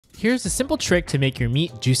Here's a simple trick to make your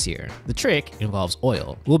meat juicier. The trick involves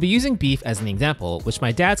oil. We'll be using beef as an example, which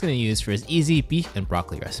my dad's going to use for his easy beef and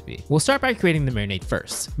broccoli recipe. We'll start by creating the marinade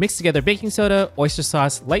first. Mix together baking soda, oyster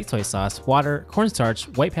sauce, light soy sauce, water, cornstarch,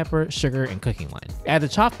 white pepper, sugar, and cooking wine. Add the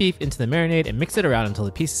chopped beef into the marinade and mix it around until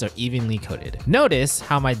the pieces are evenly coated. Notice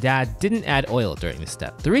how my dad didn't add oil during this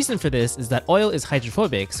step. The reason for this is that oil is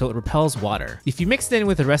hydrophobic, so it repels water. If you mix it in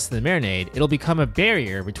with the rest of the marinade, it'll become a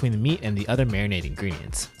barrier between the meat and the other marinade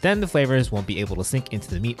ingredients. Then the flavors won't be able to sink into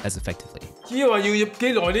the meat as effectively. 至於話要醃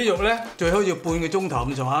幾耐啲肉咧，最好要半個鐘頭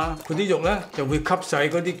咁上下，嗰啲肉咧就會吸晒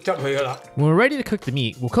嗰啲汁去噶啦。When we're ready to cook the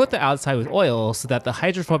meat, we'll coat the outside with oil so that the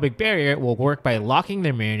hydrophobic barrier will work by locking the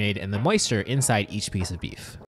marinade and the moisture inside each piece of beef.